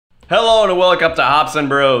Hello and welcome to Hops and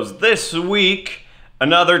Bros. This week,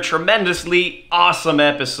 another tremendously awesome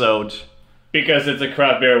episode. Because it's a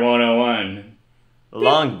Craft Beer 101.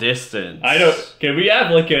 Long distance. I don't... Can we have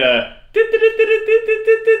like a...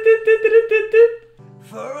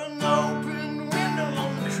 For an open window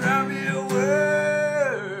on the craft beer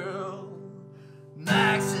world,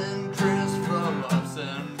 Max and Chris from Ups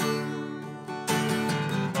and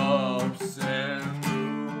Ups and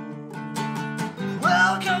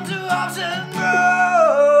Welcome to Ups and Bros.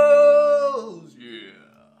 Yeah.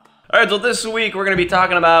 Alright, so this week we're going to be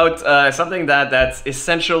talking about something that's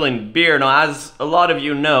essential in beer. Now, as a lot of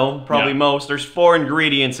you know, probably most, there's 4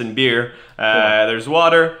 ingredients in beer. There's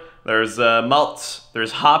water, there's malts,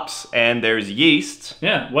 there's hops, and there's yeast.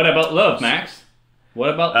 Yeah, what about love, Max? What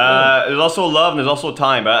about love? There's also love and there's also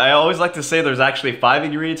time. But I always like to say there's actually 5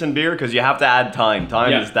 ingredients in beer because you have to add time.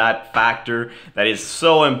 Time is that factor that is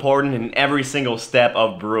so important in every single step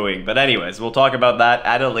of brewing. But anyways, we'll talk about that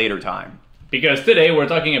at a later time. Because today we're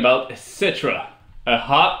talking about Citra, a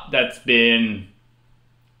hop that's been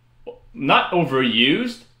not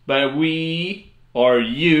overused, but we or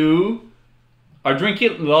you are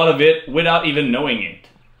drinking a lot of it without even knowing it.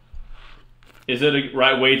 Is it a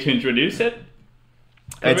right way to introduce it?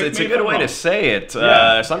 It's a good way to say it. So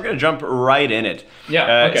I'm going to jump right in it.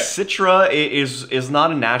 Yeah, okay. Citra is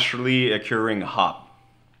not a naturally occurring hop.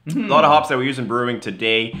 A lot of hops that we use in brewing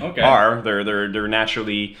today they're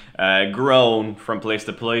naturally grown from place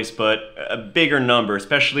to place, but a bigger number,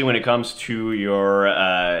 especially when it comes to your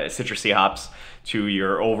citrusy hops, to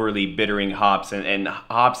your overly bittering hops, and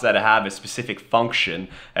hops that have a specific function,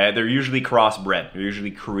 they're usually crossbred, they're usually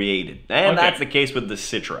created. And that's the case with the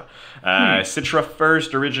Citra. Citra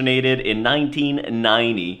first originated in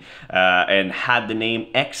 1990 and had the name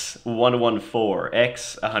X114,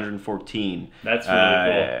 X114. That's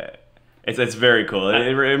really cool. It's very cool.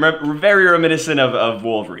 Very reminiscent of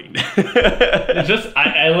Wolverine.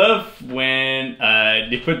 I love when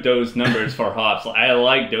they put those numbers for hops. I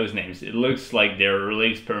like those names. It looks like they're really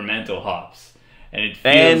experimental hops. And it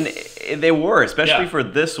feels... And they were, especially for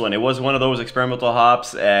this one. It was one of those experimental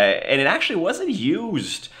hops, and it actually wasn't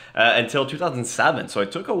used until 2007. So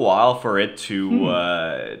it took a while for it to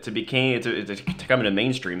come into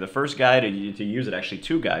mainstream. The first guy to use it, actually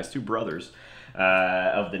two brothers,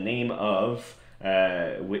 of the name of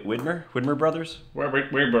Widmer brothers. That's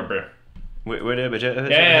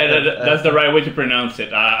the right way to pronounce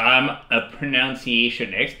it. I'm a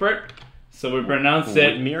pronunciation expert, so we pronounce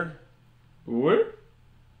it Widmer.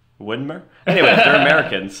 Anyway, they're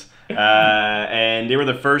Americans, and they were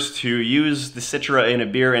the first to use the Citra in a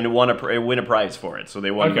beer and win a prize for it. So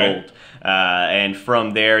they won gold. And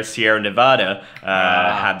from there, Sierra Nevada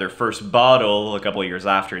had their first bottle a couple of years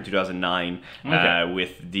after, in 2009,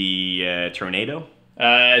 with the Torpedo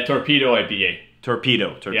IPA.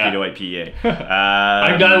 Torpedo IPA.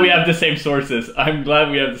 I'm glad we have the same sources. Oh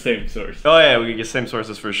yeah, we get same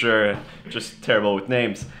sources for sure. Just terrible with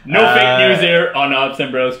names. No fake news here on Hops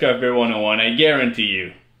and Bros Craft Beer 101, I guarantee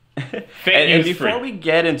you. And before we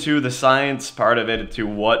get into the science part of it, to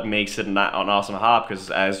what makes it an awesome hop, because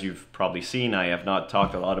as you've probably seen, I have not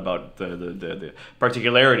talked a lot about the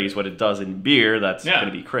particularities, what it does in beer. That's going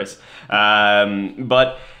to be Chris.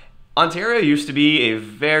 But Ontario used to be a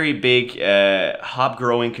very big hop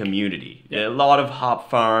growing community. A lot of hop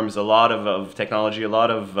farms, a lot of technology, a lot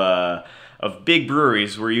of big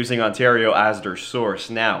breweries were using Ontario as their source.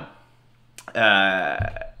 Now,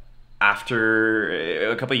 after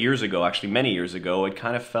a couple of years ago, actually many years ago, it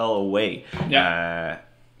kind of fell away.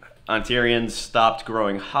 Ontarians stopped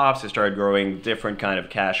growing hops. They started growing different kind of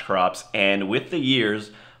cash crops, and with the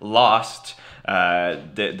years, lost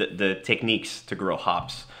the techniques to grow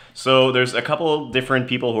hops. So there's a couple different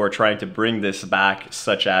people who are trying to bring this back,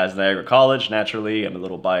 such as Niagara College. Naturally, I'm a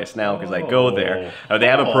little biased now because I go there. They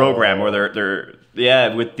have a program where they're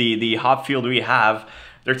with the hop field we have,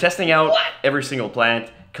 they're testing out every single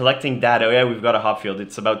plant, collecting data. Yeah, we've got a hop field.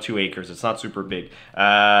 It's about 2 acres. It's not super big.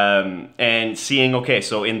 And seeing, okay,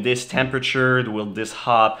 so in this temperature, will this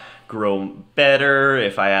hop grow better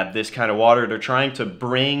if I add this kind of water? They're trying to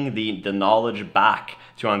bring the knowledge back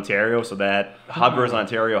to Ontario so that hop growers in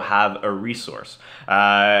Ontario have a resource.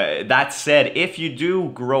 That said, if you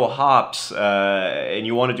do grow hops and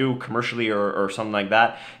you want to do commercially or something like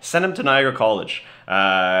that, send them to Niagara College.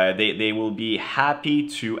 They will be happy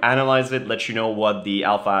to analyze it, let you know what the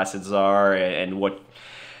alpha acids are and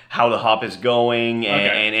how the hop is going,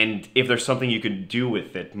 and if there's something you could do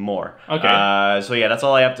with it more. So yeah, that's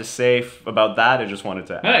all I have to say about that. I just wanted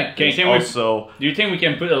to do you think we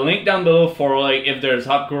can put a link down below for, like, if there's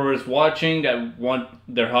hop growers watching that want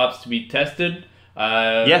their hops to be tested?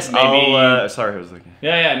 Yes, maybe, sorry, I was looking.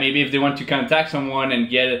 yeah, maybe if they want to contact someone and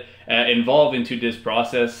get involved into this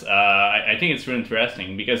process, I think it's really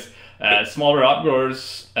interesting because smaller hop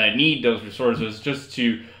growers need those resources just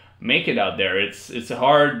to make it out there. It's a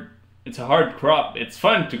hard crop. It's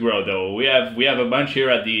fun to grow though. We have a bunch here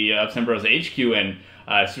at the Upsembros HQ, and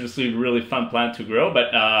seriously really fun plant to grow.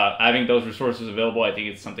 But having those resources available, I think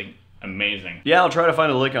it's something amazing. Yeah, I'll try to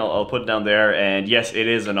find a link. I'll put it down there. And yes, it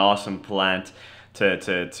is an awesome plant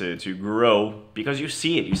to grow because you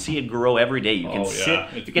see it grow every day. You can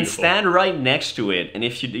you can stand right next to it, and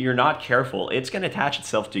if you're not careful, it's going to attach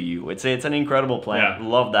itself to you. It's an incredible plant.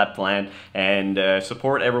 Love that plant, and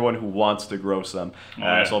support everyone who wants to grow some. So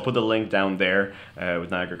I'll put the link down there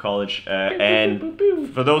with Niagara College. And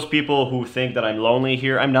for those people who think that I'm lonely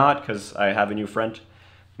here, I'm not, because I have a new friend.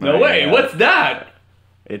 No way! What's that?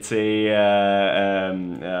 It's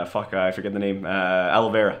a fuck, I forget the name.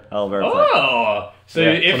 Aloe vera. Oh, so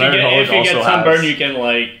if you get sunburn, you can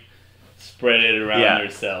like spread it around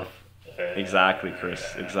yourself. Exactly,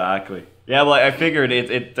 Chris. Exactly. Yeah, well, I figured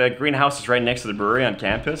the greenhouse is right next to the brewery on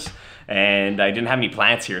campus, and I didn't have any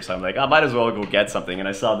plants here, so I'm like, I might as well go get something. And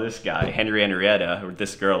I saw this guy, Henrietta, or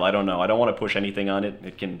this girl. I don't know. I don't want to push anything on it.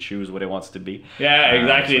 It can choose what it wants to be. Yeah,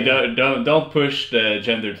 exactly. Don't push the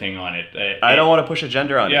gender thing on it. I don't want to push a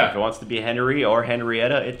gender on it. If it wants to be Henry or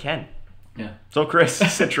Henrietta, it can. Yeah. So, Chris,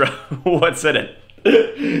 Citra, what's in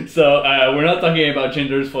it? So we're not talking about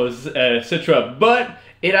genders for Citra, but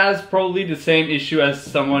it has probably the same issue as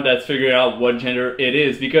someone that's figuring out what gender it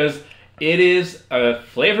is, because it is a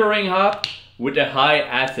flavoring hop with a high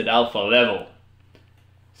acid alpha level.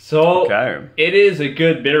 So it is a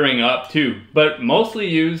good bittering hop too, but mostly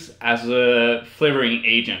used as a flavoring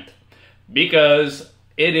agent because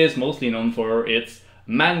it is mostly known for its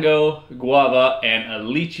mango, guava, and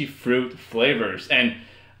lychee fruit flavors, and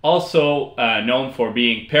also known for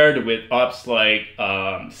being paired with hops like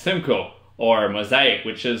Simcoe or Mosaic,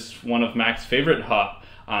 which is one of Mac's favorite hop.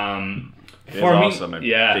 For me, awesome. I'm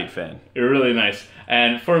a big fan. Really nice.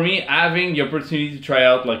 And for me, having the opportunity to try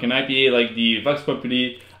out like an IPA like the Vox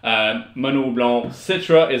Populi Mono Blanc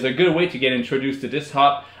Citra is a good way to get introduced to this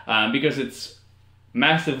hop because it's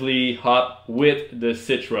massively hop with the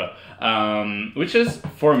Citra, which is,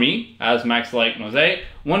 for me, as Max like Mosaic,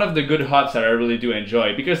 one of the good hops that I really do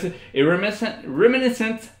enjoy because it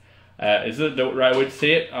reminiscent, is it the right way to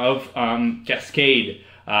say it, of Cascade,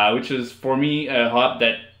 which is, for me, a hop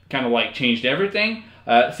that kind of like changed everything.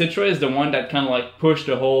 Citra is the one that kind of like pushed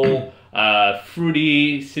the whole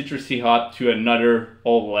fruity, citrusy hop to another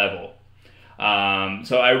whole level.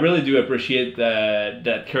 So I really do appreciate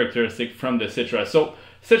that characteristic from the Citra. So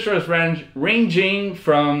Citra is ranging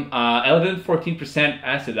from 11-14%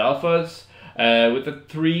 acid alphas with a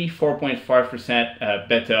 4.5%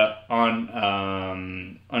 beta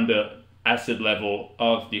on the acid level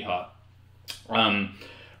of the hop.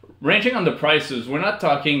 Ranging on the prices, we're not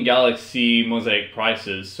talking Galaxy Mosaic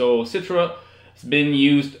prices. So Citra has been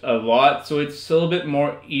used a lot, so it's a little bit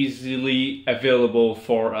more easily available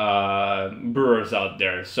for brewers out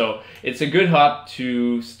there. So it's a good hop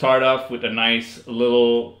to start off with a nice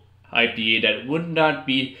little IPA that would not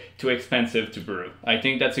be too expensive to brew. I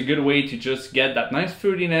think that's a good way to just get that nice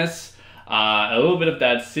fruitiness, a little bit of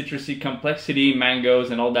that citrusy complexity,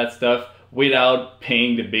 mangoes and all that stuff, without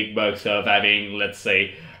paying the big bucks of having, let's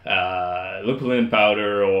say, lupulin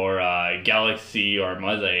powder or Galaxy or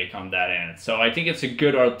Mosaic on that end. So I think it's a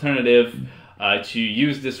good alternative to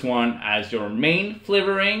use this one as your main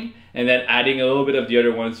flavoring, and then adding a little bit of the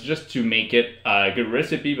other ones just to make it a good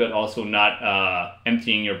recipe, but also not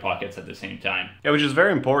emptying your pockets at the same time. Yeah, which is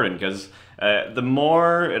very important because the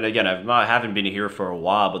more, and again, I haven't been here for a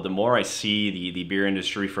while, but the more I see the beer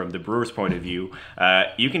industry from the brewer's point of view,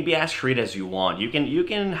 you can be as creative as you want. You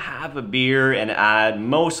can have a beer and add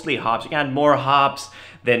mostly hops. You can add more hops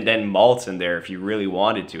than malts in there if you really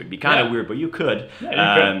wanted to. It'd be kind of weird, but you could. Yeah,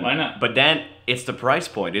 you could. Why not? But then it's the price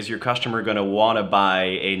point. Is your customer going to want to buy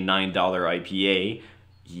a $9 IPA?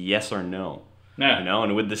 Yes or no? Yeah. You know,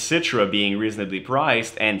 and with the Citra being reasonably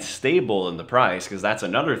priced and stable in the price, because that's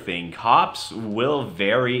another thing, hops will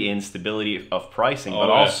vary in stability of pricing, but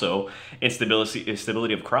also in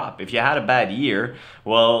stability of crop. If you had a bad year,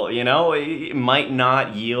 well, you know, it might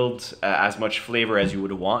not yield as much flavor as you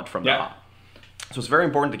would want from the hop. So it's very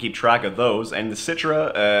important to keep track of those. And the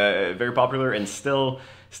Citra, very popular and still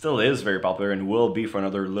is very popular and will be for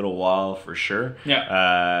another little while for sure.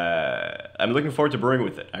 Yeah. I'm looking forward to brewing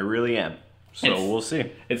with it. I really am. So we'll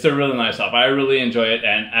see. It's a really nice hop. I really enjoy it,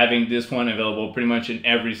 and having this one available pretty much in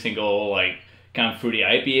every single like kind of fruity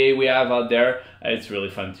IPA we have out there. It's really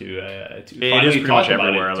fun to It is finally pretty talk much about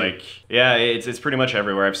everywhere. it, too. Like, yeah, it's pretty much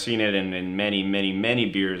everywhere. I've seen it in many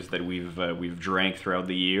beers that we've drank throughout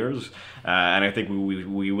the years, and I think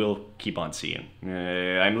we will keep on seeing.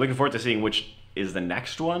 I'm looking forward to seeing which is the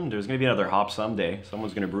next one. There's going to be another hop someday.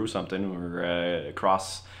 Someone's going to brew something or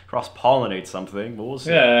cross pollinate something, but we'll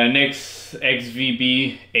see. Yeah, next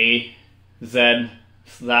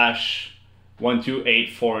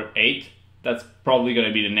XVBAZ/12848. That's probably going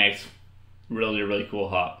to be the next really cool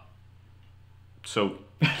hop. So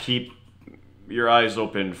keep your eyes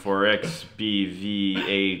open for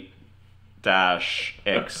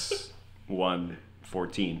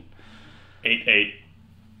XBV8-X114. 88.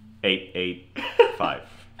 885.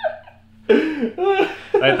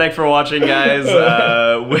 Alright, thanks for watching, guys.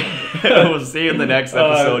 We'll see you in the next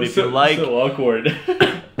episode. If you like, so awkward.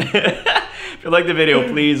 if you like the video,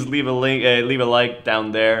 please leave a link, leave a like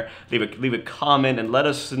down there, leave a comment, and let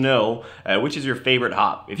us know which is your favorite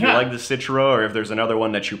hop. If you like the Citra, or if there's another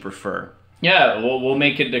one that you prefer. Yeah, we'll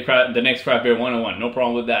make it the next Craft Beer 101. No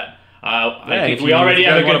problem with that. I think if we you already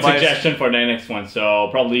have a wanna good buy us- suggestion for the next one, so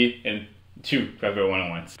probably in 2 Craft Beer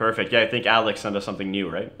 101s. Perfect. Yeah, I think Alex sent us something new,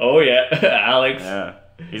 right? Oh yeah, Alex. Yeah.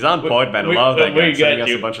 He's on point, man. I love that guy. we Sending got us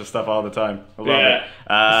you. a bunch of stuff all the time. I love Yeah. it.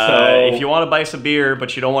 So- If you want to buy us a beer,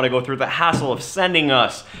 but you don't want to go through the hassle of sending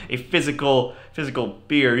us a physical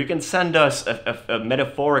beer, you can send us a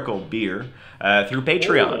metaphorical beer through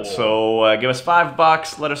Patreon. Ooh. So give us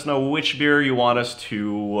 $5. Let us know which beer you want us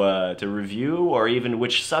to review, or even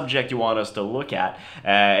which subject you want us to look at,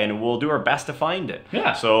 and we'll do our best to find it.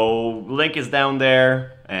 Yeah. So link is down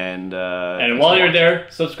there. And while you're there,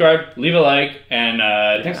 subscribe, leave a like, and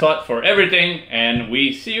thanks a lot for everything. And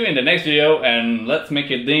we see you in the next video. And let's make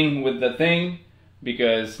a ding with the thing,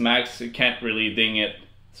 because Max can't really ding it.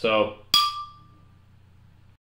 So